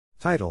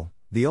Title: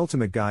 The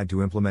Ultimate Guide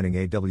to Implementing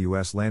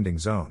AWS Landing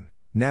Zone,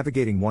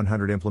 Navigating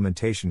 100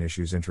 Implementation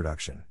Issues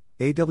Introduction.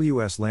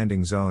 AWS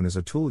Landing Zone is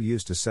a tool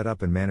used to set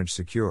up and manage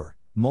secure,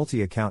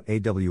 multi-account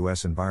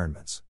AWS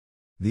environments.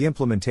 The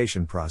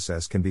implementation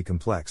process can be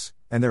complex,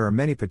 and there are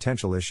many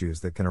potential issues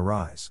that can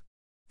arise.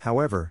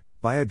 However,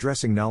 by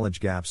addressing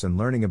knowledge gaps and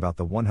learning about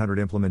the 100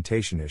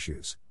 implementation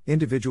issues,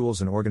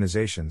 individuals and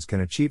organizations can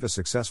achieve a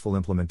successful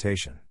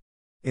implementation.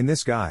 In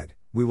this guide,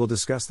 we will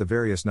discuss the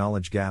various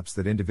knowledge gaps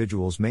that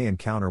individuals may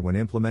encounter when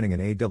implementing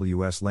an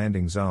AWS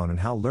landing zone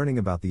and how learning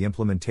about the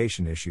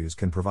implementation issues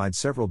can provide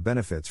several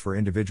benefits for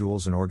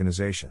individuals and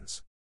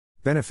organizations.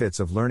 Benefits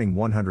of learning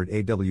 100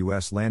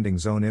 AWS landing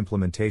zone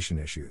implementation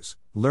issues.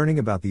 Learning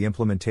about the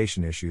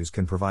implementation issues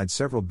can provide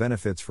several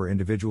benefits for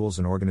individuals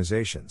and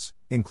organizations,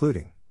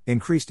 including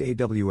increased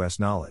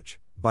AWS knowledge.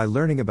 By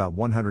learning about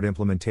 100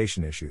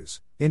 implementation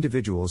issues,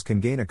 individuals can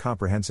gain a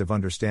comprehensive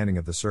understanding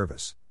of the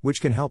service, which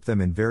can help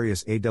them in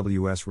various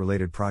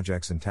AWS-related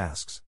projects and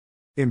tasks.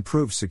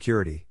 Improved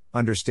security.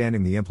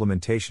 Understanding the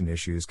implementation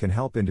issues can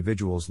help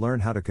individuals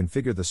learn how to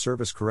configure the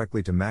service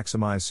correctly to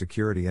maximize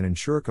security and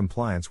ensure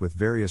compliance with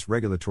various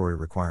regulatory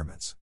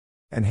requirements.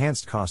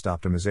 Enhanced cost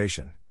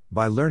optimization.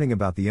 By learning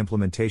about the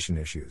implementation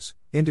issues,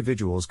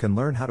 individuals can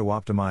learn how to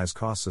optimize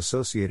costs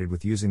associated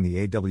with using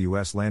the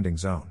AWS landing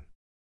zone.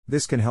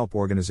 This can help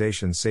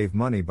organizations save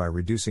money by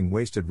reducing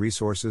wasted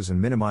resources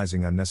and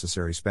minimizing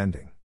unnecessary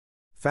spending.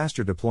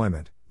 Faster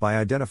deployment. By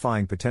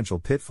identifying potential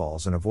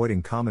pitfalls and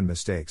avoiding common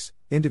mistakes,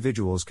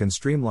 individuals can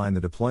streamline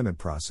the deployment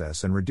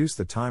process and reduce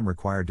the time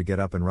required to get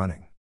up and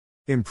running.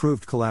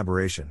 Improved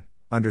collaboration.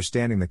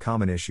 Understanding the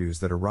common issues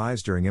that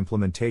arise during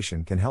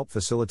implementation can help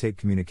facilitate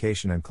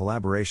communication and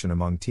collaboration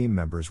among team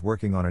members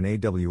working on an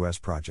AWS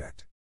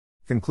project.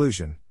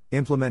 Conclusion.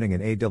 Implementing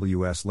an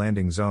AWS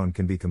landing zone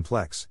can be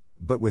complex,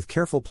 but with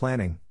careful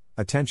planning,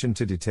 attention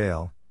to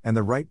detail, and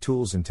the right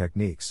tools and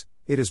techniques,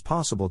 it is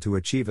possible to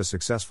achieve a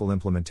successful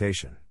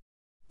implementation.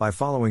 By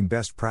following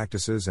best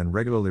practices and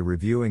regularly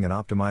reviewing and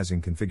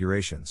optimizing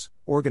configurations,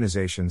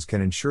 organizations can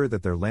ensure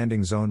that their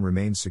landing zone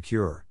remains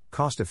secure,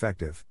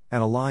 cost-effective,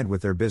 and aligned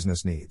with their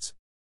business needs.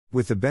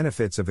 With the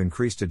benefits of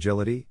increased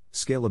agility,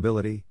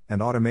 scalability,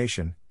 and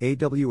automation,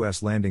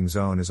 AWS Landing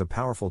Zone is a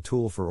powerful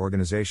tool for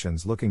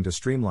organizations looking to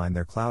streamline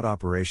their cloud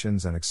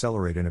operations and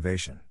accelerate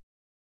innovation.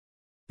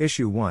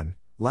 Issue 1.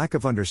 Lack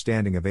of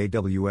understanding of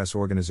AWS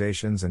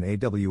organizations and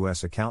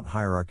AWS account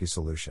hierarchy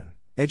solution.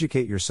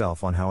 Educate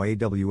yourself on how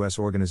AWS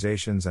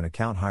organizations and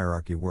account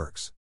hierarchy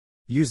works.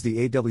 Use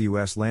the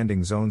AWS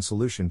Landing Zone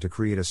solution to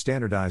create a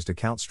standardized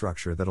account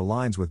structure that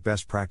aligns with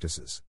best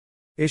practices.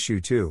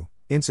 Issue 2.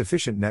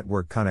 Insufficient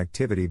network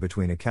connectivity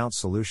between accounts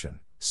solution.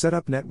 Set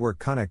up network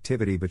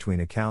connectivity between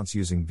accounts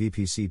using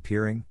VPC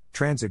peering,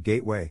 transit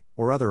gateway,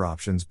 or other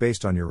options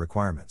based on your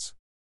requirements.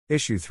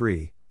 Issue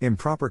 3.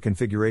 Improper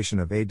configuration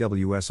of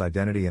AWS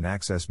Identity and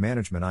Access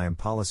Management IAM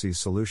Policies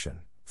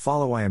solution.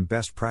 Follow IAM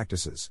best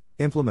practices,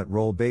 implement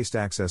role-based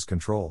access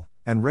control,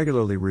 and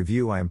regularly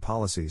review IAM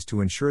policies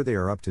to ensure they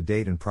are up to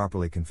date and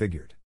properly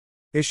configured.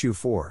 Issue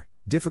 4.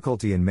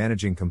 Difficulty in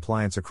managing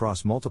compliance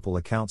across multiple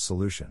accounts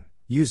solution.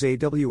 Use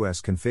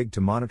AWS Config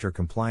to monitor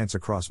compliance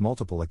across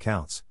multiple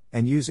accounts,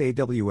 and use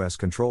AWS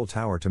Control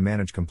Tower to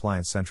manage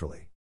compliance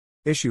centrally.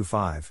 Issue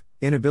 5.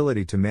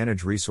 Inability to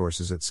manage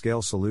resources at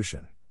scale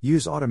solution.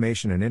 Use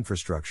automation and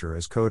infrastructure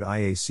as code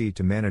IAC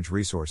to manage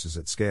resources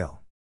at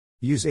scale.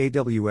 Use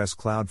AWS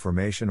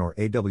CloudFormation or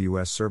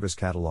AWS Service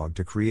Catalog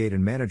to create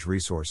and manage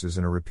resources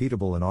in a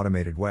repeatable and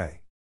automated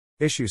way.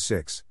 Issue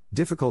 6.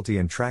 Difficulty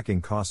in tracking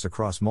costs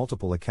across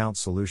multiple accounts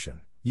solution.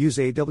 Use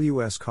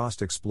AWS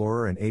Cost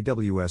Explorer and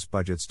AWS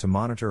budgets to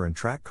monitor and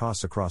track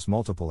costs across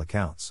multiple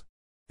accounts.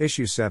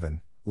 Issue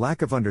 7.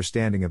 Lack of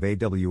understanding of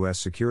AWS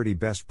security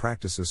best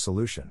practices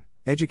solution.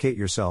 Educate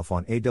yourself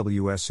on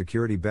AWS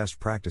security best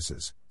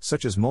practices,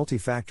 such as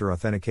multi-factor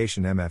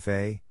authentication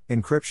MFA,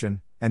 encryption,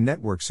 and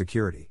network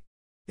security.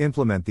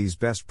 Implement these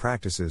best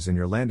practices in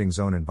your landing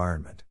zone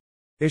environment.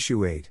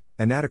 Issue 8.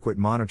 Inadequate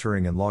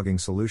monitoring and logging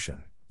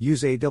solution.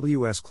 Use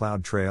AWS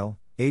CloudTrail,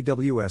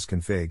 AWS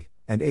Config,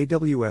 and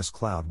AWS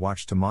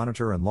CloudWatch to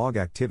monitor and log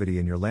activity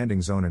in your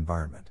landing zone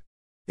environment.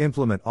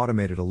 Implement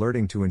automated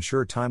alerting to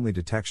ensure timely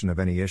detection of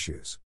any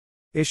issues.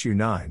 Issue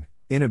 9.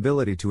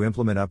 Inability to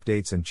implement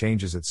updates and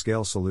changes at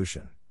scale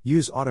solution.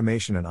 Use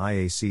automation and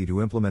IAC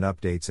to implement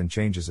updates and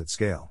changes at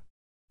scale.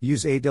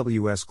 Use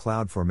AWS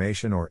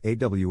CloudFormation or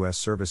AWS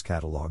Service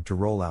Catalog to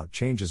roll out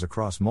changes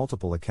across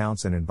multiple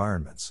accounts and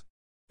environments.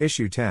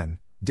 Issue 10.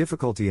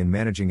 Difficulty in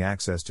managing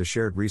access to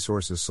shared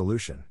resources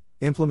solution.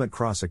 Implement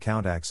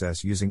cross-account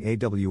access using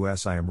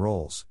AWS IAM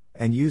roles,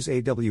 and use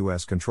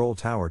AWS Control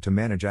Tower to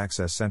manage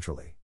access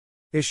centrally.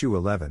 Issue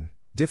 11.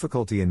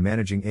 Difficulty in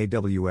managing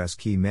AWS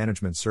Key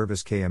Management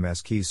Service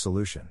KMS keys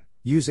solution.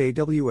 Use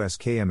AWS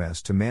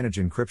KMS to manage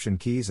encryption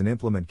keys and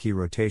implement key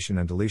rotation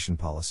and deletion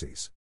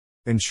policies.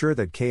 Ensure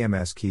that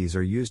KMS keys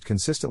are used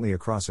consistently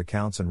across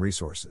accounts and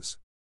resources.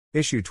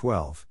 Issue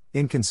 12.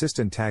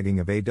 Inconsistent tagging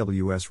of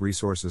AWS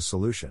resources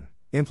solution.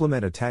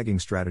 Implement a tagging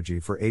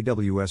strategy for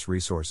AWS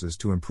resources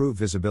to improve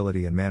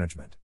visibility and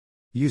management.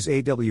 Use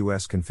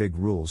AWS config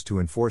rules to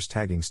enforce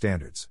tagging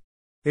standards.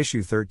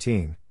 Issue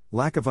 13,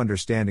 lack of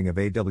understanding of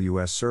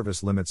AWS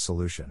service limits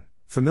solution.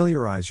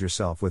 Familiarize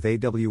yourself with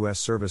AWS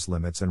service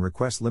limits and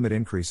request limit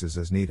increases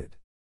as needed.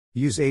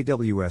 Use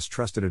AWS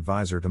Trusted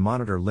Advisor to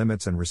monitor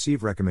limits and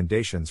receive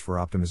recommendations for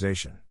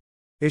optimization.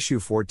 Issue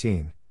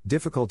 14,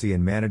 difficulty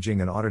in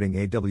managing and auditing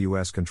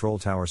AWS Control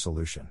Tower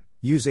solution.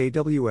 Use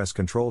AWS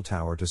Control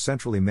Tower to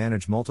centrally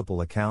manage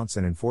multiple accounts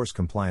and enforce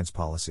compliance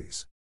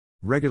policies.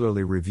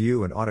 Regularly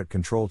review and audit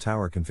Control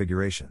Tower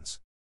configurations.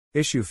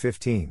 Issue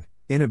 15,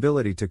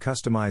 inability to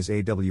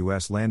customize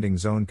AWS Landing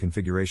Zone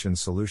configuration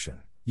solution.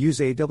 Use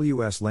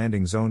AWS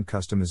Landing Zone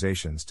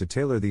customizations to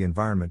tailor the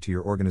environment to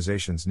your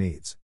organization's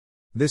needs.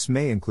 This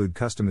may include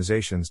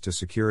customizations to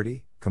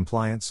security,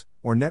 compliance,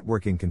 or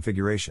networking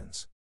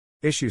configurations.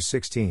 Issue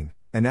 16,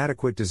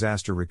 inadequate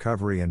disaster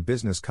recovery and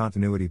business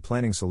continuity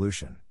planning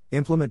solution.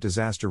 Implement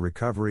disaster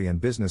recovery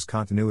and business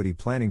continuity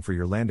planning for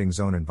your landing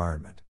zone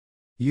environment.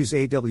 Use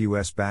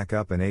AWS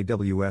Backup and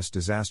AWS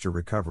Disaster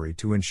Recovery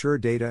to ensure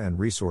data and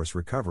resource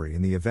recovery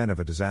in the event of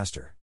a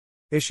disaster.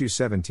 Issue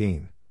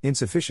 17,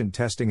 insufficient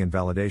testing and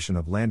validation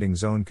of landing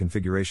zone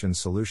configuration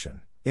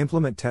solution.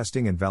 Implement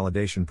testing and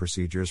validation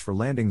procedures for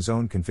landing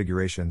zone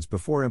configurations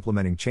before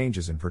implementing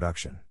changes in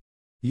production.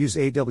 Use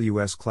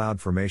AWS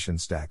CloudFormation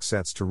stack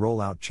sets to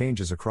roll out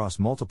changes across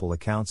multiple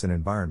accounts and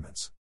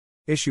environments.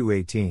 Issue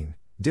 18,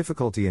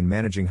 difficulty in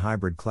managing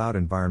hybrid cloud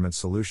environment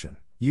solution.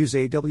 Use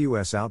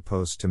AWS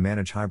Outposts to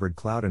manage hybrid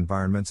cloud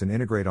environments and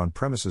integrate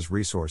on-premises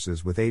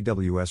resources with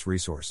AWS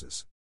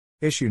resources.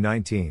 Issue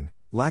 19,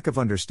 lack of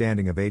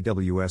understanding of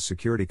AWS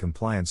Security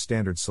Compliance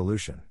Standards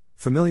solution.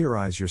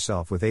 Familiarize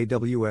yourself with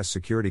AWS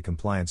security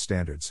compliance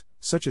standards,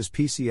 such as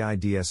PCI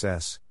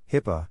DSS,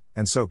 HIPAA,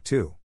 and SOC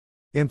 2.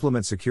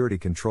 Implement security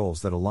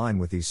controls that align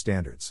with these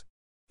standards.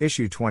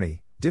 Issue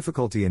 20,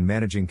 difficulty in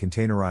managing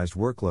containerized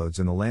workloads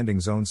in the landing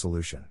zone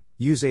solution.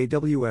 Use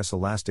AWS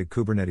Elastic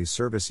Kubernetes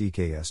Service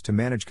EKS to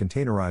manage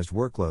containerized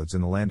workloads in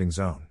the landing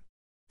zone.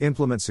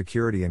 Implement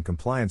security and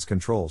compliance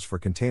controls for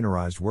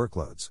containerized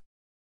workloads.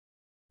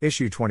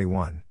 Issue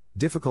 21,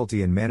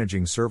 difficulty in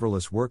managing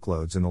serverless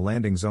workloads in the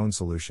landing zone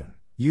solution.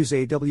 Use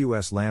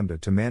AWS Lambda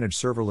to manage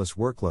serverless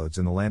workloads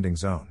in the landing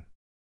zone.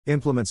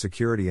 Implement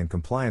security and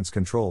compliance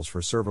controls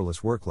for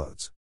serverless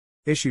workloads.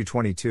 Issue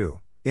 22,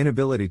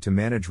 inability to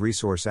manage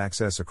resource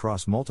access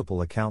across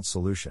multiple accounts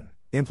solution.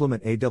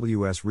 Implement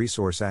AWS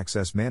Resource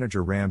Access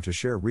Manager RAM to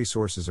share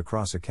resources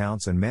across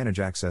accounts and manage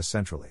access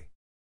centrally.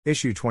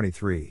 Issue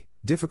 23,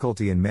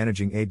 difficulty in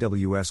managing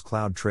AWS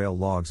CloudTrail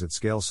logs at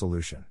scale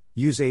solution.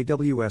 Use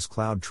AWS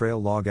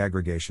CloudTrail log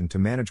aggregation to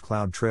manage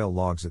CloudTrail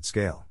logs at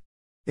scale.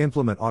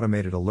 Implement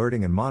automated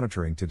alerting and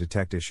monitoring to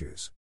detect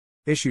issues.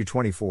 Issue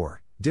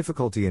 24,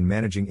 difficulty in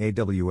managing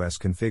AWS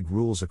config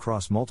rules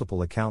across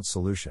multiple accounts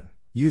solution.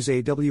 Use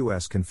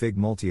AWS config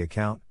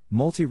multi-account,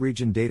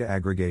 multi-region data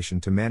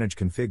aggregation to manage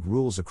config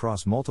rules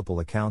across multiple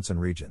accounts and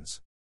regions.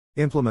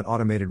 Implement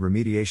automated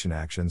remediation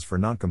actions for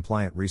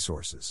non-compliant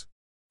resources.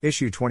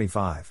 Issue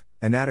 25,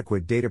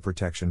 inadequate data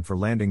protection for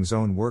landing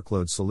zone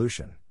workload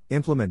solution.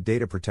 Implement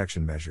data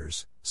protection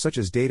measures, such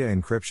as data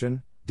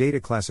encryption,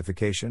 data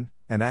classification,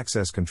 and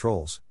access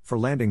controls, for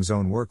landing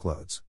zone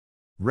workloads.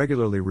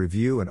 Regularly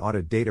review and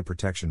audit data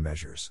protection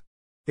measures.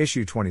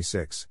 Issue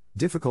 26,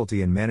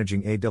 difficulty in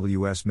managing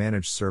AWS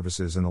managed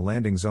services in the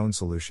landing zone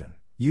solution.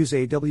 Use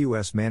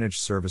AWS managed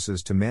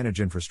services to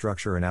manage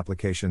infrastructure and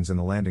applications in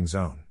the landing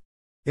zone.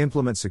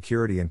 Implement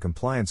security and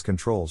compliance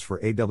controls for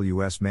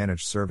AWS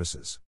managed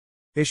services.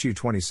 Issue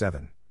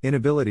 27,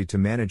 inability to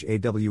manage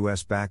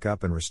AWS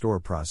backup and restore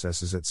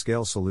processes at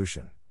scale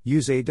solution.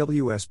 Use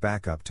AWS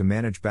Backup to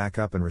manage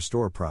backup and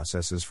restore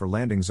processes for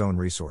landing zone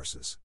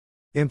resources.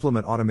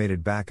 Implement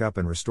automated backup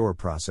and restore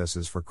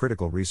processes for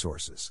critical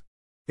resources.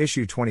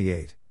 Issue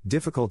 28,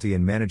 difficulty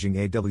in managing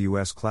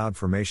AWS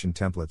CloudFormation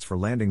templates for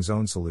landing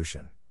zone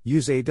solution.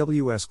 Use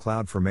AWS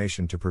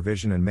CloudFormation to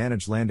provision and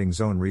manage landing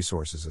zone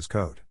resources as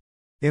code.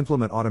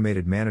 Implement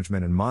automated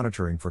management and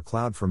monitoring for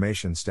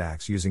CloudFormation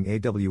stacks using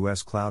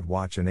AWS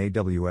CloudWatch and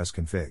AWS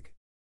Config.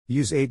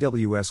 Use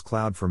AWS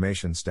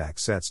CloudFormation stack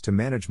sets to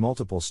manage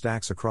multiple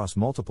stacks across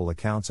multiple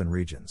accounts and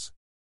regions.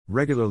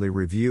 Regularly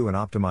review and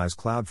optimize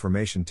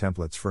CloudFormation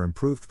templates for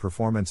improved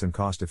performance and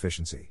cost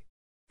efficiency.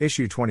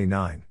 Issue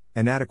 29,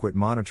 inadequate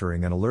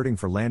monitoring and alerting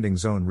for landing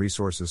zone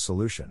resources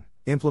solution.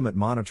 Implement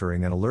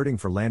monitoring and alerting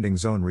for landing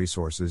zone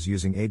resources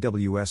using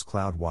AWS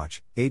CloudWatch,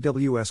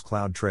 AWS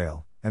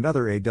CloudTrail, and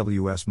other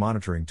AWS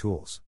monitoring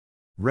tools.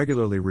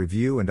 Regularly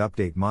review and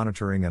update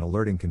monitoring and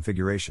alerting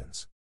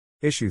configurations.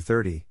 Issue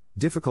 30,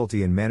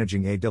 difficulty in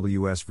managing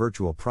AWS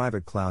Virtual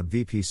Private Cloud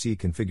VPC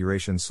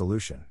configuration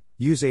solution.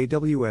 Use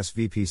AWS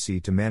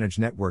VPC to manage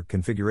network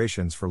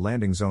configurations for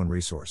landing zone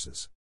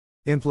resources.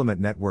 Implement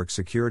network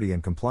security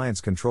and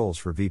compliance controls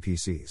for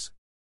VPCs.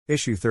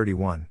 Issue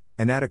 31,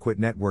 inadequate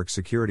network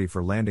security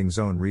for landing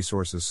zone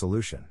resources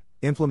solution.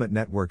 Implement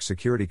network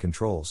security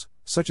controls,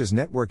 such as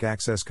network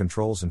access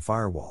controls and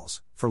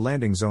firewalls, for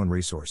landing zone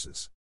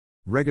resources.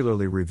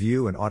 Regularly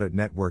review and audit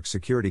network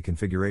security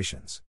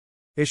configurations.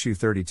 Issue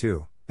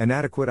 32,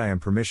 Inadequate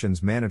IAM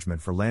permissions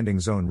management for landing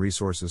zone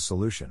resources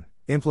solution.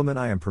 Implement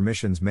IAM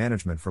permissions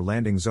management for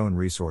landing zone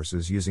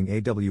resources using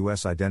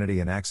AWS Identity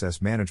and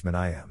Access Management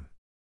IAM.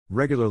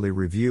 Regularly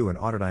review and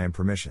audit IAM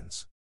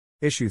permissions.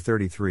 Issue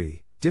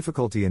 33,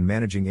 difficulty in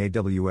managing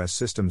AWS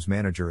Systems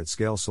Manager at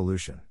scale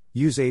solution.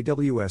 Use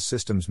AWS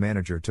Systems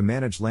Manager to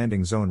manage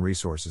landing zone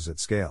resources at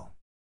scale.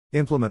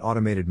 Implement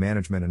automated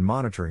management and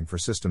monitoring for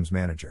Systems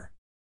Manager.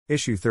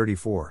 Issue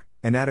 34,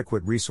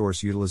 inadequate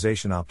resource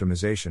utilization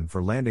optimization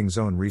for landing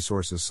zone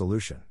resources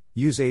solution.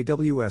 Use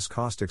AWS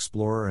Cost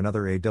Explorer and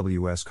other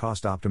AWS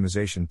cost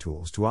optimization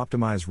tools to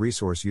optimize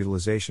resource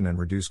utilization and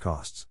reduce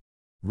costs.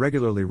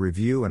 Regularly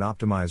review and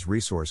optimize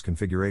resource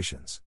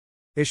configurations.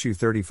 Issue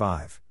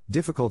 35,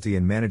 difficulty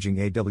in managing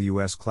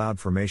AWS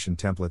CloudFormation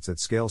templates at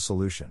scale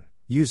solution.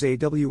 Use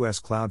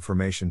AWS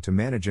CloudFormation to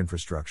manage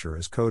infrastructure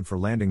as code for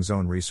landing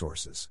zone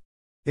resources.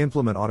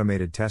 Implement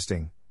automated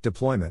testing,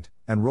 deployment,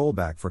 and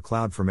rollback for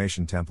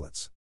CloudFormation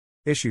templates.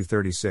 Issue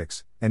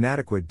 36,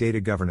 inadequate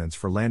data governance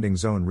for landing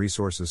zone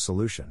resources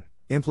solution.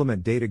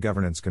 Implement data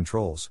governance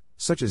controls,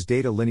 such as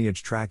data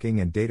lineage tracking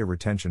and data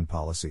retention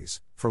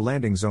policies, for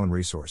landing zone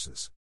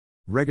resources.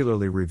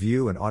 Regularly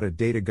review and audit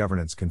data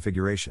governance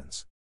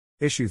configurations.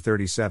 Issue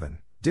 37,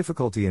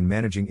 difficulty in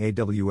managing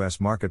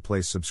AWS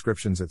Marketplace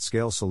subscriptions at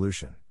scale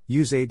solution.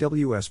 Use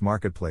AWS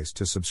Marketplace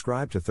to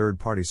subscribe to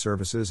third-party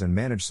services and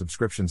manage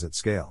subscriptions at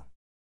scale.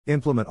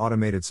 Implement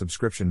automated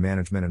subscription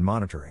management and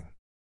monitoring.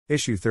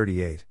 Issue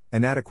 38,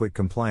 inadequate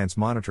compliance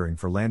monitoring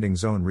for landing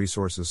zone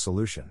resources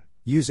solution.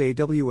 Use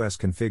AWS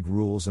config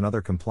rules and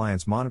other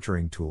compliance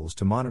monitoring tools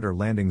to monitor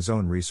landing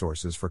zone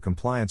resources for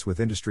compliance with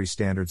industry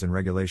standards and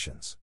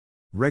regulations.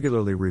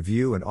 Regularly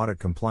review and audit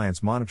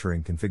compliance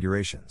monitoring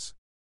configurations.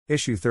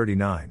 Issue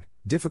 39,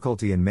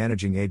 difficulty in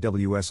managing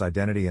AWS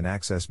Identity and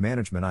Access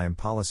Management IAM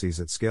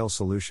policies at scale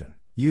solution.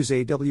 Use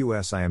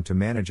AWS IAM to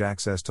manage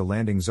access to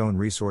landing zone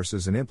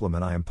resources and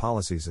implement IAM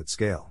policies at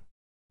scale.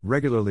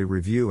 Regularly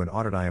review and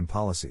audit IAM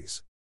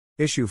policies.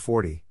 Issue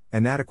 40,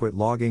 inadequate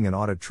logging and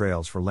audit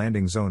trails for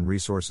landing zone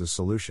resources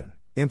solution.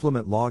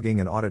 Implement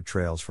logging and audit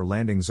trails for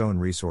landing zone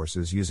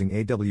resources using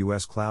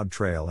AWS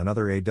CloudTrail and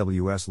other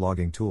AWS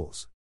logging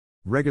tools.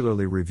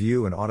 Regularly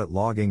review and audit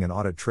logging and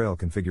audit trail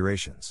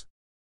configurations.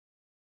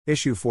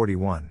 Issue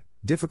 41,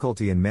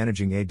 difficulty in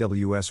managing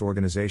AWS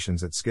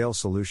organizations at scale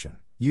solution.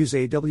 Use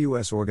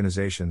AWS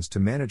organizations to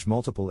manage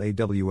multiple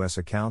AWS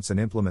accounts and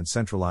implement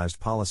centralized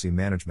policy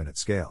management at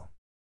scale.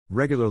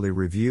 Regularly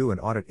review and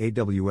audit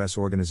AWS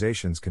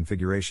organizations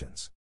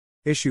configurations.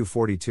 Issue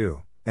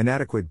 42,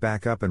 inadequate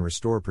backup and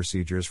restore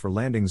procedures for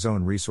landing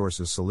zone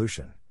resources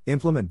solution.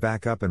 Implement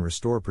backup and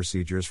restore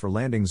procedures for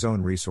landing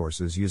zone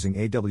resources using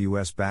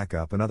AWS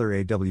Backup and other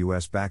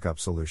AWS backup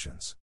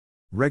solutions.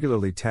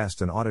 Regularly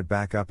test and audit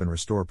backup and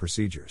restore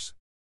procedures.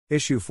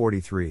 Issue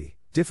 43,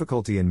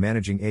 difficulty in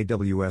managing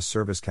AWS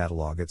Service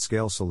Catalog at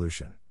scale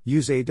solution.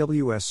 Use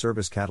AWS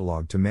Service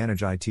Catalog to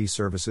manage IT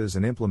services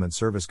and implement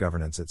service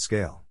governance at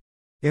scale.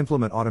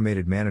 Implement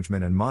automated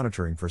management and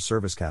monitoring for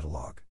Service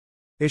Catalog.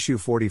 Issue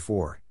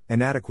 44,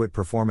 inadequate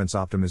performance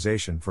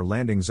optimization for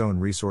landing zone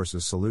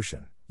resources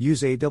solution.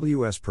 Use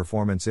AWS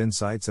Performance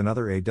Insights and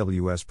other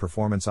AWS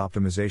performance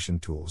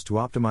optimization tools to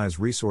optimize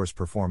resource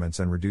performance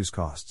and reduce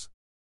costs.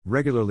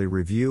 Regularly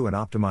review and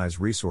optimize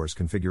resource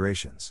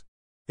configurations.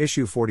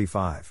 Issue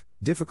 45,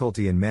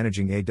 difficulty in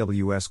managing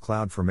AWS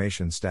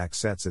CloudFormation stack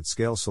sets at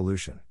scale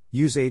solution.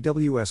 Use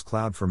AWS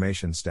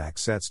CloudFormation stack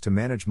sets to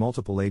manage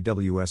multiple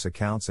AWS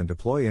accounts and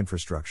deploy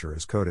infrastructure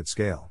as code at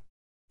scale.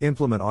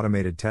 Implement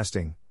automated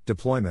testing,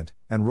 deployment,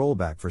 and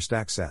rollback for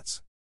stack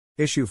sets.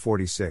 Issue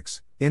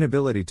 46,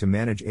 inability to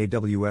manage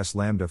AWS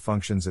Lambda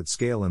functions at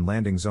scale in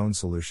landing zone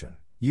solution.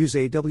 Use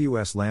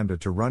AWS Lambda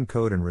to run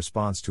code in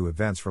response to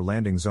events for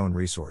landing zone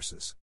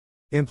resources.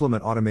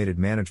 Implement automated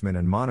management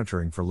and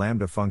monitoring for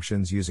Lambda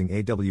functions using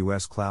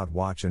AWS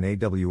CloudWatch and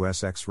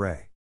AWS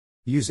X-Ray.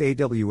 Use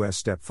AWS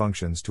step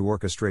functions to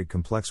orchestrate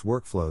complex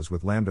workflows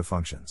with Lambda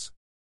functions.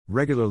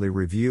 Regularly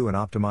review and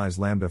optimize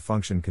Lambda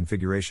function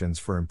configurations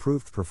for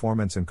improved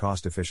performance and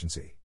cost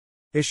efficiency.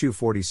 Issue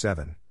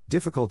 47,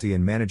 difficulty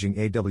in managing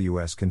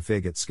AWS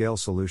config at scale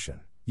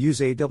solution. Use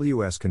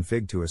AWS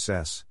config to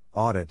assess,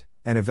 audit,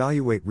 and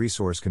evaluate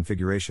resource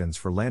configurations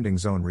for landing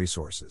zone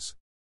resources.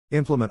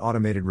 Implement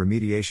automated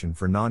remediation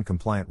for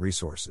non-compliant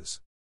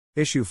resources.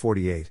 Issue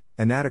 48,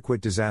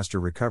 inadequate disaster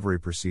recovery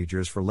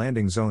procedures for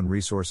landing zone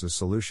resources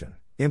solution.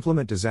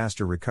 Implement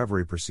disaster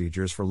recovery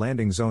procedures for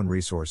landing zone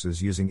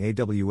resources using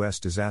AWS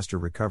disaster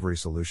recovery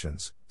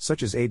solutions,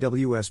 such as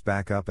AWS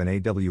Backup and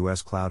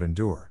AWS Cloud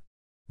Endure.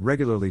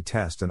 Regularly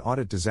test and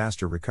audit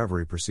disaster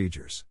recovery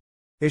procedures.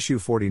 Issue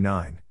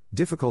 49,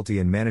 difficulty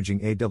in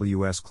managing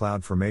AWS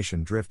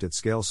CloudFormation drift at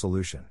scale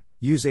solution.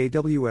 Use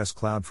AWS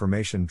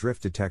CloudFormation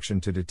drift detection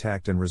to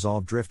detect and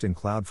resolve drift in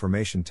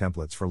CloudFormation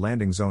templates for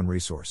landing zone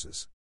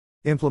resources.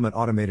 Implement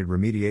automated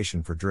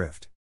remediation for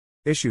drift.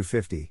 Issue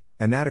 50,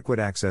 inadequate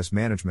access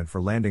management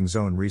for landing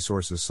zone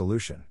resources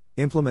solution.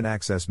 Implement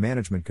access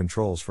management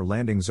controls for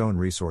landing zone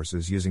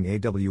resources using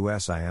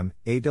AWS IAM,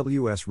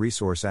 AWS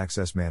Resource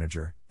Access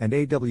Manager, and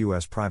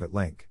AWS Private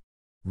Link.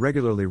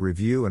 Regularly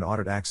review and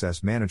audit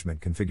access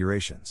management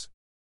configurations.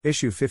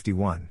 Issue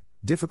 51,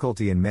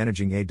 difficulty in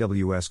managing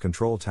AWS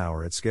Control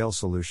Tower at scale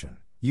solution.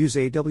 Use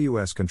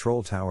AWS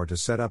Control Tower to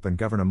set up and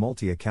govern a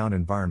multi-account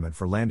environment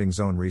for landing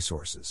zone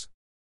resources.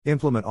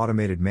 Implement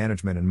automated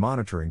management and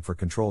monitoring for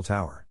Control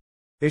Tower.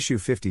 Issue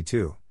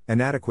 52,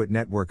 inadequate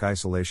network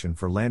isolation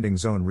for landing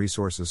zone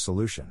resources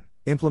solution.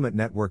 Implement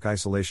network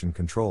isolation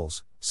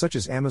controls, such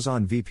as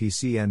Amazon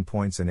VPC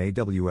endpoints and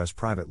AWS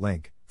Private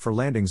Link, for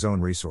landing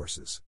zone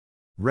resources.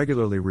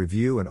 Regularly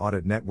review and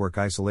audit network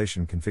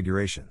isolation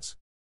configurations.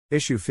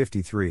 Issue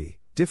 53,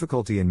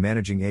 difficulty in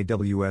managing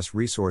AWS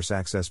Resource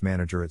Access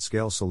Manager at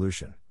scale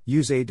solution.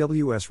 Use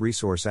AWS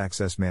Resource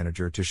Access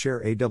Manager to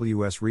share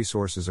AWS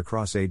resources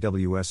across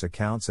AWS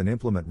accounts and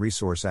implement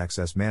resource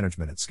access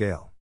management at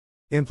scale.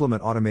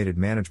 Implement automated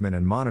management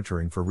and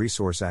monitoring for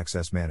Resource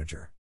Access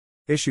Manager.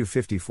 Issue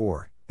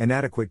 54,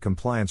 inadequate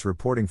compliance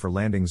reporting for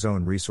landing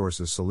zone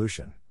resources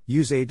solution.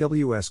 Use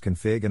AWS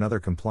config and other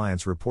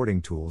compliance reporting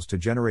tools to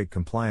generate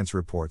compliance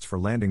reports for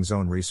landing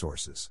zone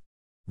resources.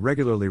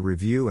 Regularly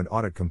review and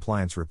audit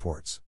compliance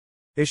reports.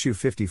 Issue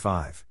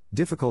 55,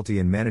 difficulty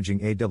in managing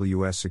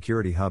AWS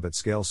Security Hub at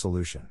scale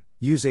solution.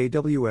 Use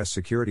AWS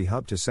Security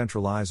Hub to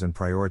centralize and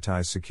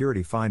prioritize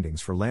security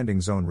findings for landing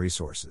zone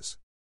resources.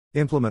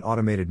 Implement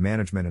automated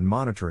management and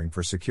monitoring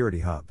for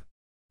Security Hub.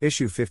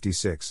 Issue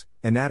 56,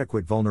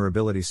 inadequate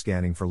vulnerability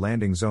scanning for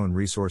landing zone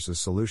resources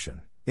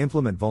solution.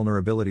 Implement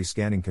vulnerability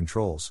scanning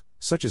controls,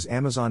 such as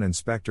Amazon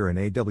Inspector and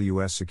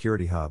AWS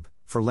Security Hub,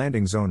 for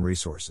landing zone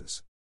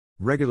resources.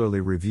 Regularly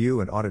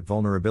review and audit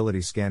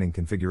vulnerability scanning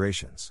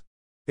configurations.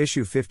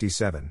 Issue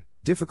 57,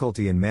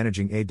 difficulty in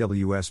managing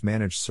AWS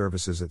Managed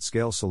Services at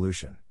scale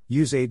solution.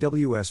 Use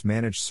AWS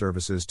Managed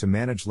Services to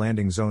manage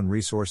landing zone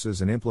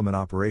resources and implement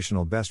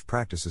operational best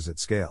practices at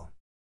scale.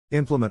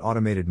 Implement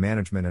automated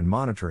management and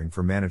monitoring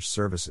for managed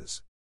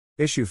services.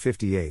 Issue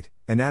 58,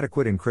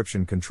 inadequate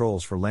encryption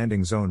controls for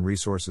landing zone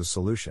resources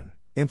solution.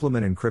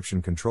 Implement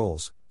encryption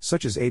controls,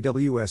 such as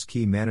AWS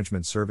Key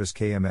Management Service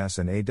KMS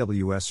and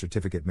AWS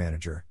Certificate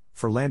Manager,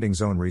 for landing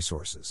zone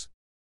resources.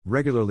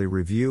 Regularly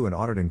review and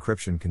audit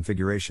encryption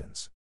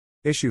configurations.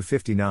 Issue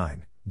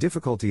 59,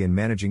 difficulty in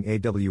managing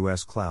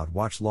AWS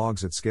CloudWatch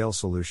logs at scale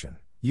solution.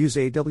 Use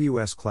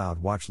AWS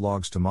CloudWatch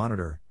logs to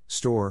monitor,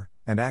 store,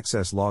 and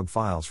access log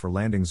files for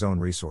landing zone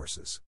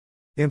resources.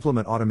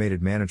 Implement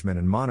automated management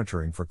and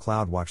monitoring for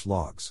CloudWatch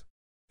logs.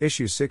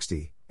 Issue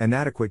 60,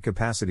 inadequate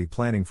capacity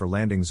planning for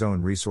landing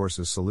zone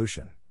resources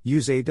solution.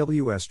 Use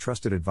AWS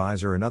Trusted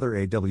Advisor and other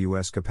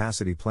AWS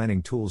capacity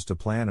planning tools to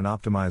plan and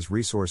optimize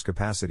resource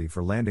capacity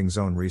for landing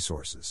zone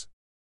resources.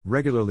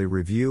 Regularly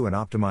review and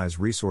optimize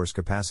resource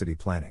capacity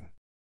planning.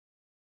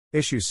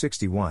 Issue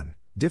 61,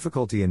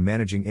 difficulty in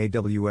managing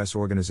AWS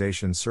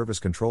Organization Service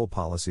Control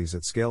Policies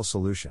at scale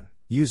solution.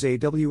 Use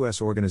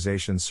AWS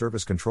Organization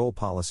Service Control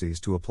Policies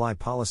to apply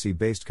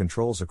policy-based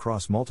controls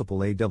across multiple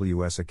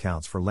AWS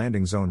accounts for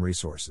landing zone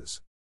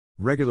resources.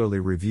 Regularly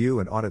review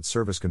and audit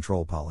service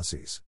control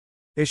policies.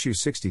 Issue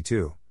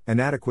 62,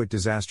 inadequate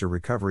disaster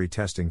recovery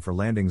testing for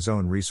landing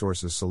zone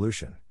resources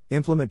solution.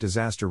 Implement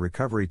disaster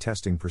recovery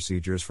testing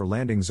procedures for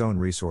landing zone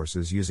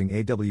resources using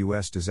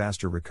AWS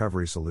disaster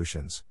recovery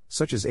solutions,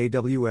 such as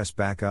AWS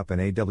Backup and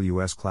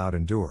AWS Cloud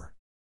Endure.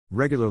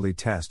 Regularly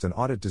test and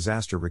audit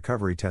disaster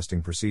recovery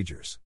testing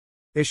procedures.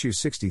 Issue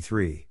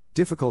 63,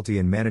 difficulty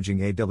in managing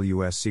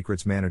AWS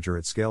Secrets Manager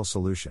at scale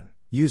solution.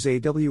 Use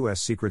AWS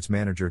Secrets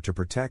Manager to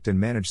protect and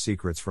manage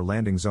secrets for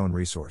landing zone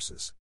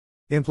resources.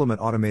 Implement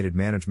automated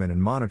management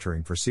and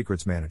monitoring for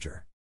Secrets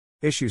Manager.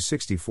 Issue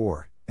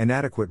 64,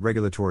 inadequate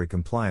regulatory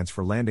compliance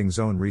for landing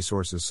zone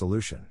resources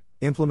solution.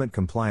 Implement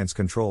compliance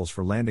controls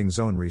for landing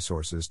zone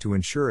resources to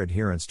ensure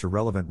adherence to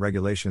relevant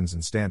regulations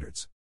and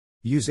standards.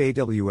 Use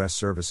AWS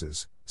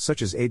services,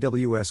 such as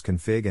AWS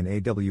Config and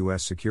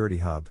AWS Security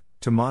Hub,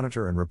 to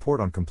monitor and report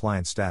on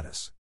compliance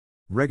status.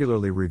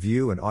 Regularly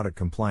review and audit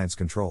compliance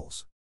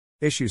controls.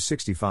 Issue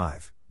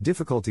 65,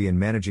 difficulty in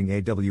managing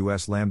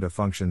AWS Lambda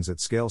functions at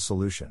scale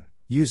solution.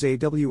 Use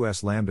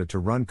AWS Lambda to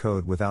run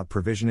code without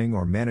provisioning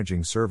or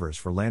managing servers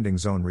for landing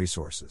zone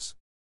resources.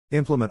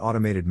 Implement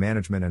automated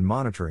management and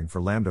monitoring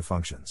for Lambda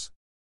functions.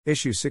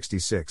 Issue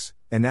 66,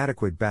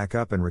 inadequate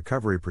backup and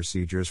recovery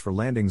procedures for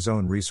landing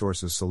zone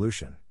resources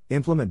solution.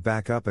 Implement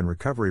backup and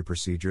recovery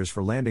procedures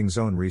for landing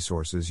zone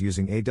resources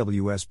using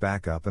AWS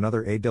Backup and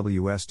other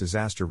AWS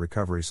disaster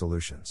recovery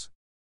solutions.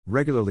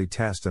 Regularly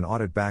test and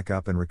audit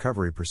backup and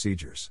recovery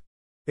procedures.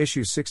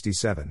 Issue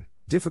 67,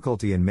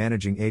 difficulty in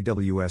managing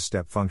AWS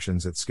step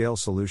functions at scale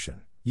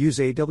solution. Use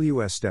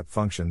AWS step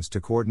functions to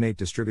coordinate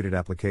distributed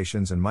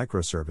applications and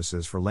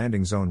microservices for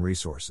landing zone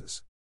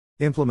resources.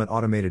 Implement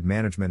automated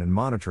management and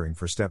monitoring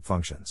for step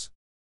functions.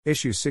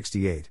 Issue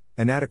 68,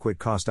 inadequate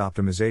cost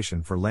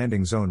optimization for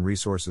landing zone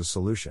resources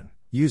solution.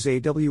 Use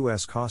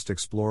AWS Cost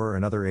Explorer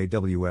and other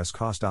AWS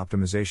cost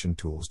optimization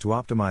tools to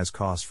optimize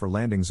costs for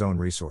landing zone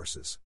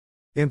resources.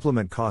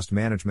 Implement cost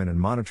management and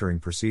monitoring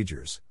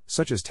procedures,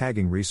 such as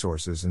tagging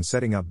resources and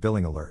setting up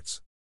billing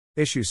alerts.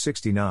 Issue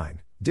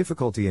 69,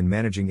 difficulty in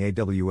managing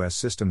AWS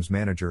Systems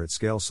Manager at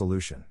scale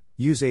solution.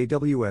 Use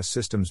AWS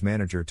Systems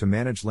Manager to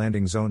manage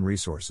landing zone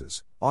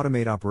resources,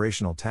 automate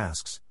operational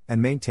tasks,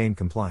 and maintain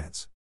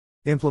compliance.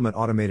 Implement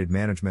automated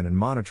management and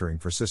monitoring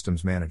for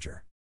Systems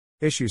Manager.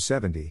 Issue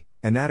 70,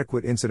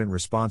 Inadequate Incident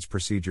Response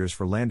Procedures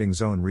for Landing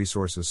Zone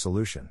Resources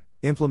Solution.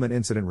 Implement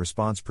incident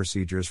response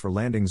procedures for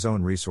landing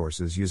zone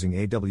resources using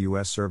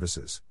AWS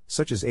services,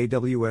 such as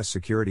AWS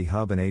Security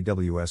Hub and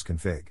AWS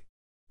Config.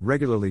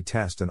 Regularly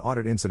test and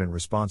audit incident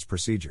response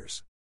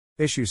procedures.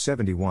 Issue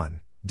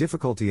 71,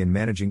 Difficulty in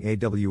managing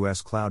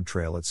AWS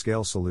CloudTrail at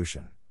scale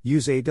solution.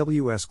 Use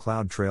AWS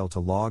CloudTrail to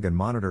log and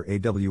monitor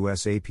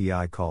AWS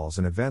API calls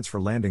and events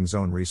for landing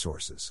zone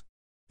resources.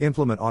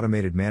 Implement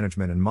automated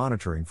management and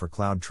monitoring for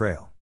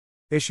CloudTrail.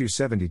 Issue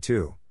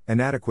 72,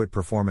 Inadequate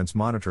Performance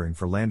Monitoring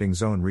for Landing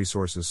Zone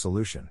Resources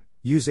Solution.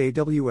 Use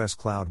AWS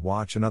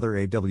CloudWatch and other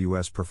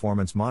AWS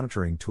performance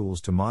monitoring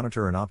tools to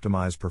monitor and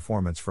optimize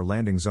performance for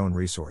landing zone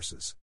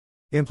resources.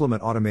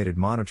 Implement automated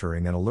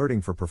monitoring and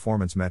alerting for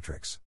performance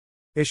metrics.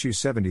 Issue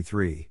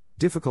 73,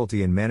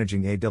 Difficulty in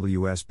managing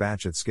AWS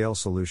Batch at Scale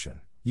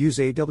Solution. Use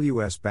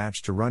AWS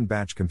Batch to run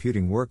batch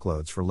computing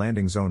workloads for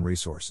landing zone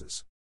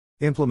resources.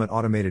 Implement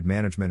automated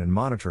management and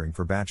monitoring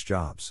for batch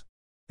jobs.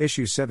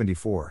 Issue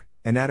 74,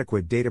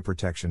 Inadequate Data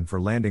Protection for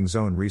Landing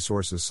Zone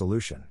Resources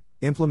Solution.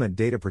 Implement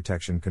data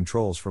protection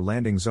controls for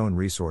landing zone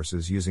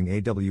resources using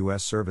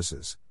AWS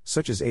services,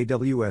 such as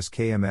AWS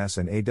KMS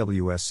and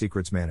AWS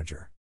Secrets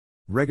Manager.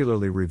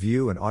 Regularly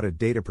review and audit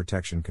data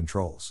protection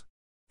controls.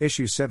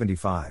 Issue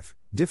 75,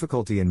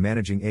 Difficulty in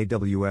managing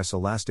AWS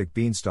Elastic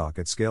Beanstalk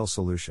at Scale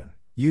Solution.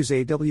 Use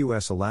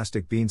AWS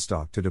Elastic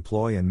Beanstalk to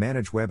deploy and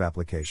manage web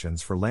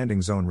applications for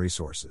landing zone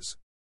resources.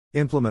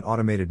 Implement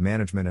automated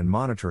management and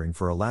monitoring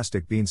for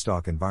Elastic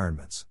Beanstalk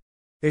environments.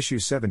 Issue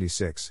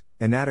 76,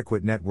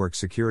 Inadequate Network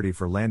Security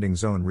for Landing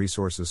Zone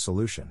Resources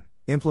Solution.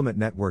 Implement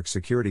network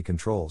security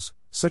controls,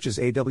 such as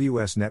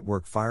AWS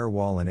Network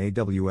Firewall and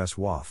AWS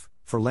WAF,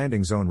 for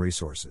landing zone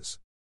resources.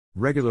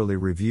 Regularly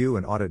review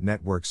and audit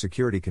network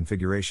security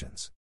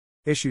configurations.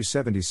 Issue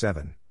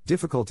 77,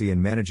 Difficulty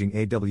in managing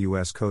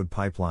AWS Code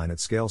Pipeline at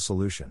Scale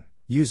Solution.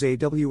 Use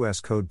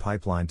AWS Code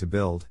Pipeline to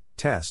build,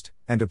 test,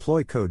 and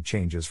deploy code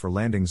changes for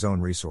landing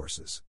zone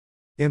resources.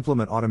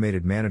 Implement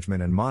automated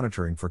management and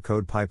monitoring for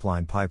code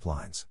pipeline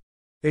pipelines.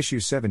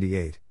 Issue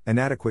 78,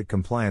 Inadequate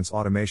Compliance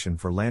Automation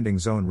for Landing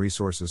Zone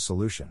Resources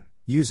Solution.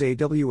 Use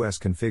AWS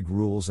config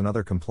rules and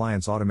other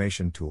compliance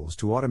automation tools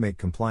to automate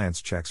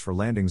compliance checks for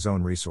landing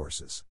zone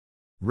resources.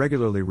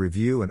 Regularly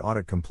review and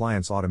audit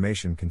compliance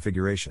automation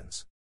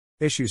configurations.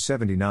 Issue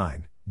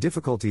 79,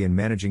 Difficulty in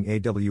managing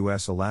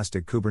AWS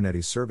Elastic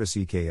Kubernetes Service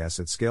EKS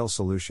at Scale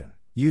Solution.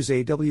 Use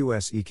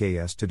AWS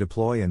EKS to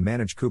deploy and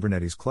manage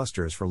Kubernetes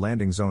clusters for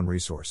landing zone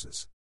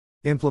resources.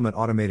 Implement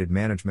automated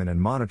management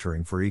and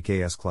monitoring for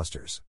EKS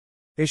clusters.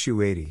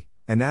 Issue 80,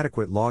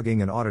 Inadequate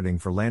Logging and Auditing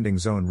for Landing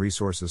Zone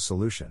Resources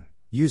Solution.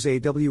 Use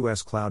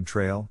AWS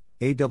CloudTrail,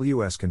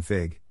 AWS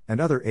Config, and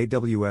other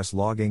AWS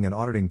logging and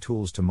auditing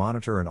tools to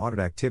monitor and audit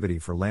activity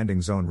for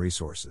landing zone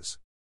resources.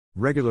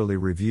 Regularly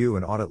review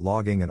and audit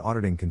logging and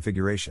auditing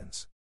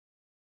configurations.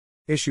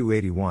 Issue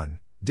 81,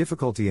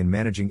 Difficulty in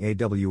managing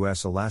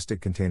AWS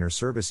Elastic Container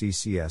Service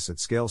ECS at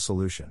Scale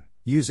Solution.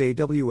 Use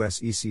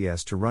AWS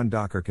ECS to run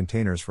Docker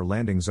containers for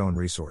landing zone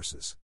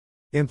resources.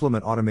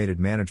 Implement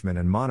automated management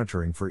and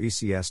monitoring for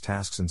ECS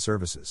tasks and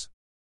services.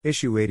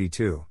 Issue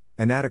 82,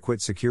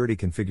 Inadequate Security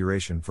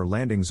Configuration for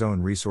Landing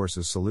Zone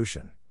Resources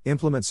Solution.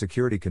 Implement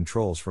security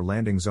controls for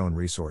landing zone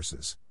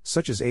resources,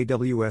 such as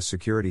AWS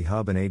Security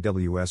Hub and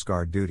AWS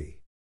Guard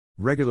Duty.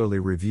 Regularly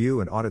review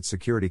and audit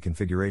security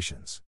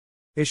configurations.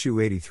 Issue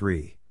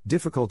 83,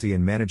 Difficulty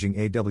in managing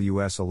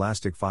AWS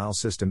Elastic File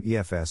System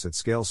EFS at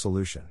Scale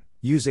Solution.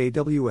 Use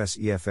AWS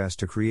EFS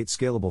to create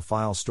scalable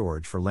file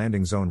storage for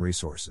landing zone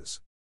resources.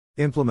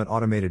 Implement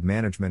automated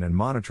management and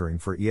monitoring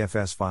for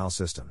EFS file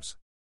systems.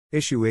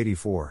 Issue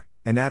 84,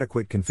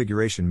 Inadequate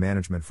Configuration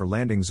Management for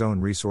Landing Zone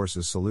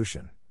Resources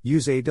Solution.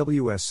 Use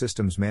AWS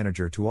Systems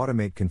Manager to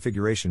automate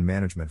configuration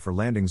management for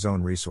landing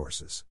zone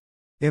resources.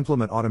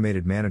 Implement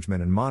automated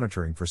management and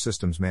monitoring for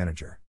Systems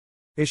Manager.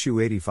 Issue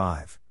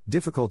 85,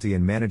 Difficulty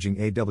in managing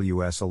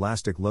AWS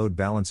Elastic Load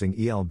Balancing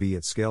ELB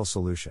at Scale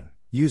Solution.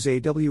 Use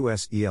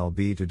AWS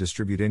ELB to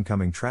distribute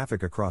incoming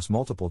traffic across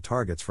multiple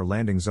targets for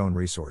landing zone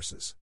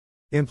resources.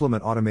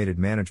 Implement automated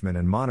management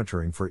and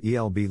monitoring for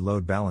ELB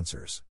load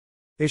balancers.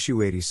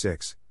 Issue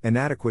 86,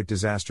 Inadequate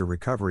Disaster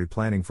Recovery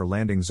Planning for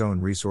Landing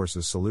Zone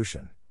Resources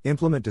Solution.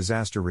 Implement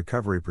disaster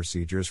recovery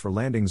procedures for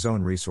landing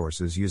zone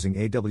resources using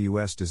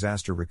AWS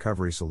disaster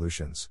recovery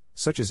solutions,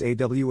 such as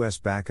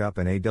AWS Backup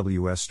and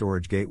AWS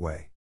Storage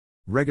Gateway.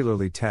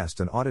 Regularly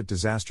test and audit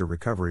disaster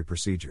recovery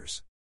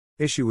procedures.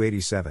 Issue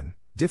 87,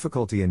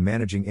 Difficulty in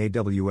managing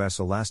AWS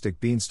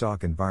Elastic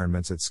Beanstalk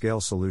environments at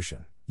Scale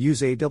Solution.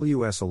 Use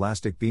AWS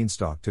Elastic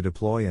Beanstalk to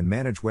deploy and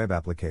manage web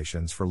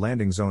applications for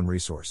landing zone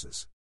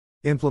resources.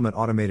 Implement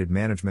automated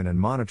management and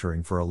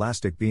monitoring for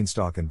Elastic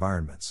Beanstalk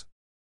environments.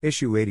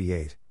 Issue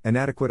 88,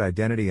 Inadequate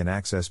Identity and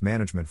Access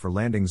Management for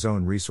Landing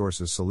Zone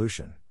Resources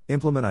Solution.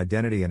 Implement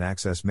identity and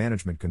access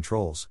management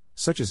controls,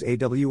 such as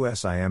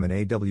AWS IAM and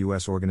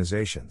AWS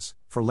organizations,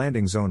 for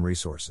landing zone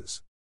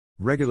resources.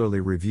 Regularly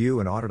review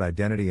and audit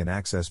identity and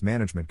access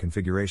management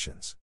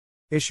configurations.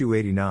 Issue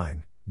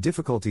 89,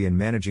 Difficulty in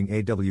managing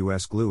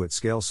AWS Glue at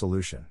scale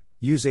solution.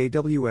 Use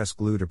AWS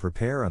Glue to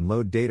prepare and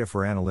load data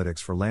for analytics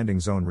for landing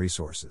zone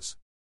resources.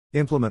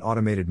 Implement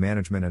automated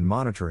management and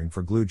monitoring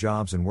for Glue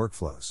jobs and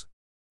workflows.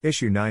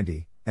 Issue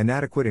 90,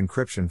 Inadequate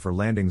encryption for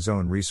landing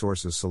zone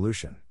resources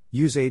solution.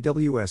 Use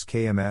AWS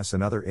KMS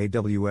and other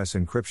AWS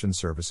encryption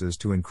services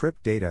to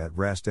encrypt data at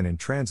rest and in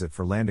transit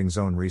for landing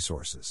zone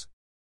resources.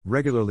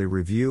 Regularly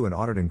review and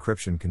audit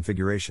encryption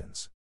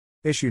configurations.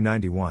 Issue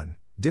 91,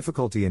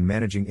 Difficulty in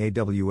managing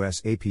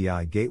AWS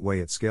API Gateway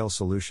at scale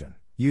solution.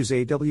 Use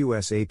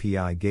AWS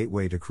API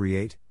Gateway to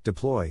create,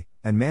 deploy,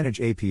 and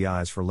manage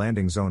APIs for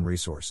landing zone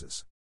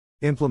resources.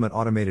 Implement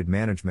automated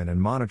management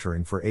and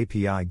monitoring for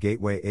API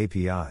Gateway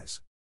APIs.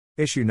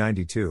 Issue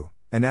 92,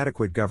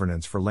 Inadequate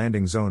governance for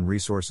landing zone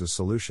resources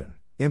solution.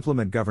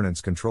 Implement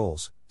governance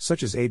controls,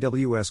 such as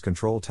AWS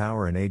Control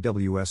Tower and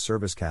AWS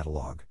Service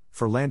Catalog,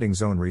 for landing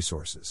zone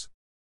resources.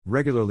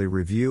 Regularly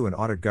review and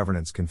audit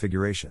governance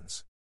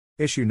configurations.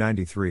 Issue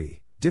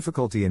 93,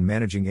 Difficulty in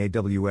managing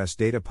AWS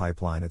Data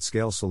Pipeline at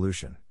scale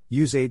solution.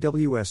 Use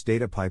AWS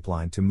Data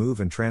Pipeline to move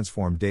and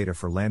transform data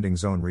for landing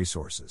zone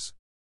resources.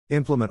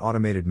 Implement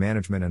automated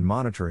management and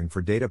monitoring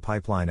for data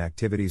pipeline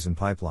activities and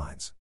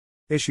pipelines.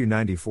 Issue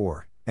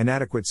 94,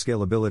 Inadequate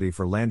scalability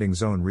for landing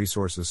zone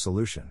resources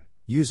solution.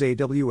 Use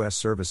AWS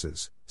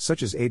services,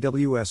 such as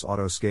AWS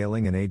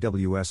Auto-Scaling and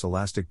AWS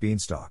Elastic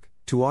Beanstalk,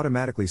 to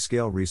automatically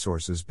scale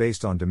resources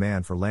based on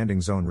demand for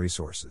landing zone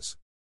resources.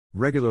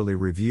 Regularly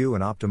review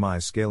and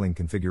optimize scaling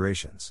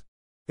configurations.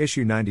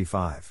 Issue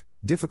 95,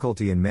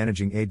 Difficulty in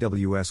managing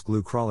AWS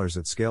Glue crawlers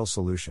at scale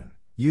solution.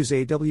 Use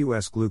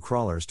AWS Glue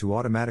crawlers to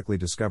automatically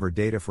discover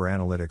data for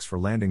analytics for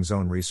landing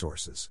zone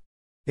resources.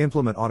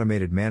 Implement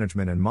automated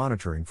management and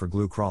monitoring for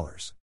Glue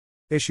crawlers.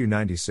 Issue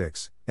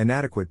 96,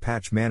 Inadequate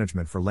patch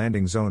management for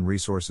landing zone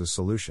resources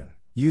solution.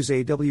 Use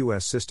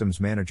AWS Systems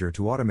Manager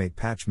to automate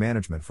patch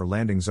management for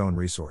landing zone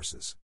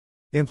resources.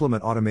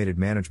 Implement automated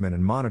management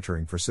and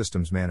monitoring for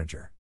Systems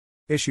Manager.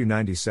 Issue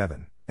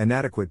 97,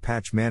 Inadequate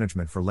patch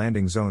management for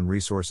landing zone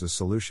resources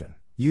solution.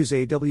 Use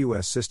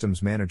AWS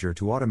Systems Manager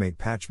to automate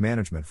patch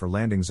management for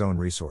landing zone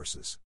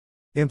resources.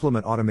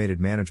 Implement automated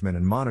management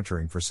and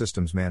monitoring for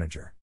Systems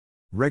Manager.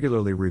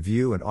 Regularly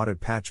review and audit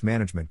patch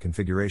management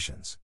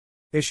configurations.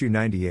 Issue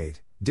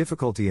 98,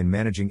 Difficulty in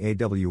managing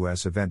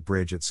AWS Event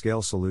Bridge at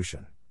scale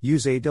solution.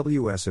 Use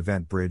AWS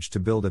Event Bridge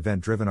to build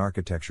event-driven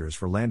architectures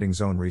for landing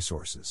zone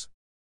resources.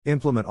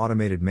 Implement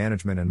automated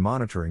management and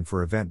monitoring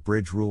for Event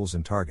Bridge rules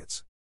and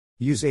targets.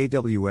 Use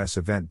AWS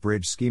Event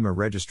Bridge Schema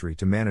Registry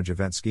to manage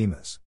event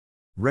schemas.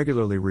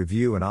 Regularly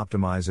review and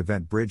optimize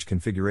Event Bridge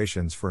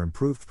configurations for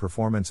improved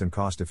performance and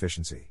cost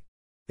efficiency.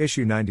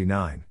 Issue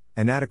 99,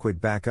 Inadequate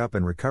backup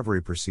and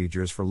recovery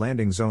procedures for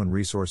landing zone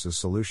resources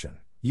solution.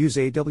 Use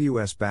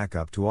AWS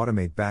Backup to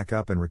automate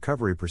backup and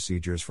recovery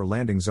procedures for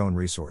landing zone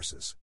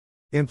resources.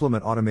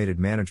 Implement automated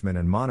management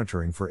and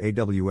monitoring for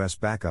AWS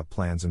backup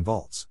plans and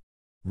vaults.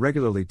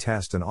 Regularly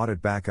test and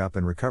audit backup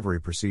and recovery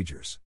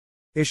procedures.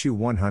 Issue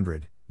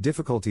 100,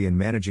 Difficulty in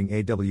managing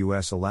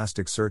AWS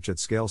Elasticsearch at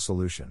scale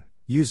solution.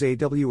 Use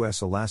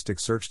AWS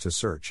Elasticsearch to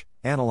search,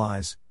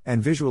 analyze,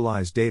 and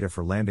visualize data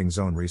for landing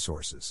zone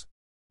resources.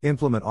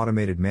 Implement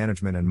automated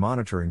management and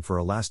monitoring for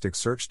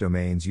Elasticsearch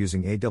domains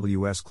using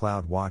AWS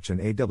CloudWatch and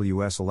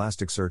AWS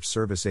Elasticsearch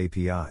Service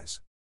APIs.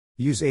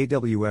 Use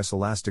AWS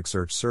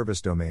Elasticsearch Service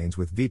domains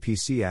with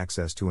VPC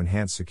access to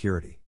enhance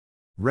security.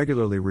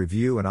 Regularly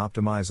review and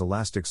optimize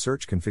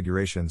Elasticsearch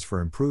configurations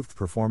for improved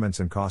performance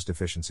and cost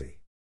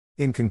efficiency.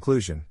 In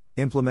conclusion,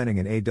 implementing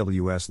an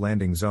AWS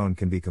landing zone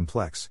can be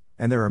complex,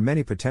 and there are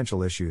many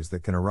potential issues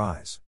that can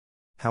arise.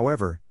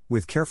 However,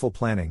 with careful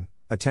planning,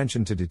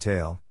 attention to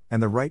detail,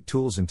 and the right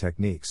tools and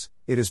techniques,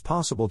 it is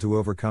possible to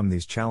overcome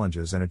these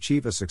challenges and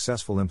achieve a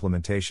successful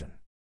implementation.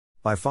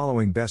 By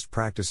following best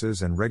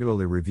practices and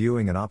regularly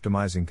reviewing and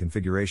optimizing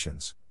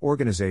configurations,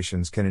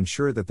 organizations can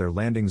ensure that their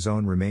landing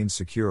zone remains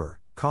secure,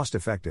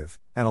 cost-effective,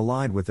 and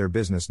aligned with their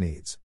business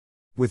needs.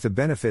 With the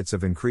benefits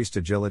of increased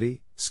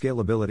agility,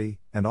 scalability,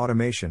 and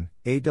automation,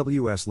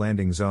 AWS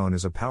Landing Zone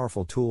is a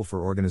powerful tool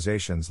for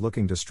organizations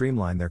looking to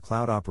streamline their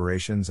cloud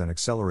operations and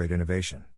accelerate innovation.